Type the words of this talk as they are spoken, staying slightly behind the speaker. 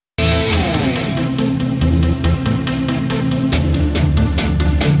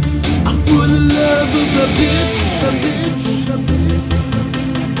a bitch.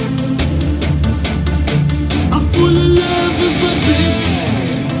 I'm full of love with a bitch.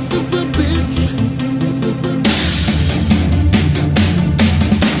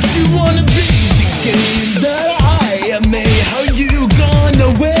 She wanna be the game that I made. How you gonna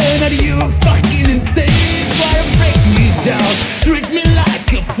win? Are you fucking insane? Try to break me down, treat me like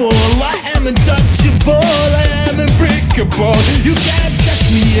a fool. I am untouchable, I am unbreakable. You can't touch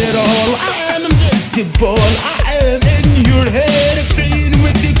me at all, I am invincible. I am in your head, playing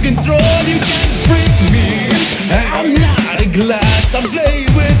with your control. You can't break me, I'm not a glass. I play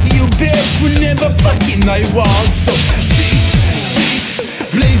with you, bitch, whenever fucking I want. So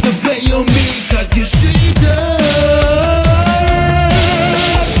play the play on me, cause you cheater.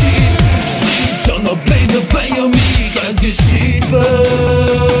 Don't play the play on me, cause you cheater.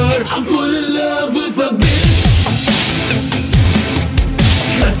 I'm full of love with a bitch,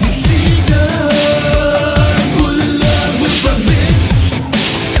 cause you cheater. I'm full of love with a bitch,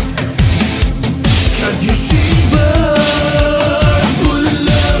 cause you cheater. I'm full of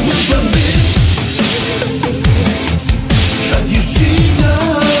love with a bitch, cause you cheater.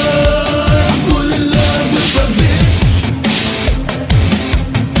 I'm full of love with a bitch,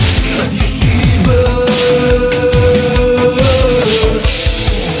 cause you cheater.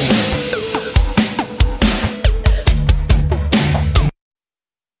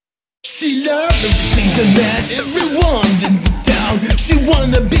 She loved every single man, everyone in the town. She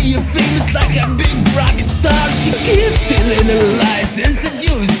wanna be a famous like a big rock star. She keeps stealing her license,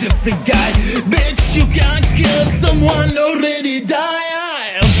 seduce every guy. Bitch, you can't kill someone already die.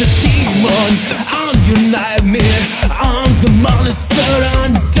 I am the demon, I'm your nightmare. I'm the monster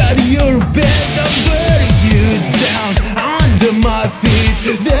under your bed. I'm burning you down under my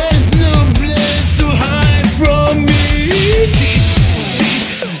feet. There's no place to hide from me.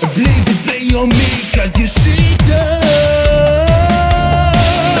 Play the play on me, cause you cheater.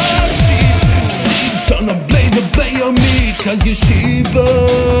 Don't play the play on me, cause you cheater.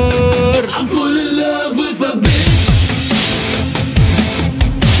 I'm full of love with a bitch.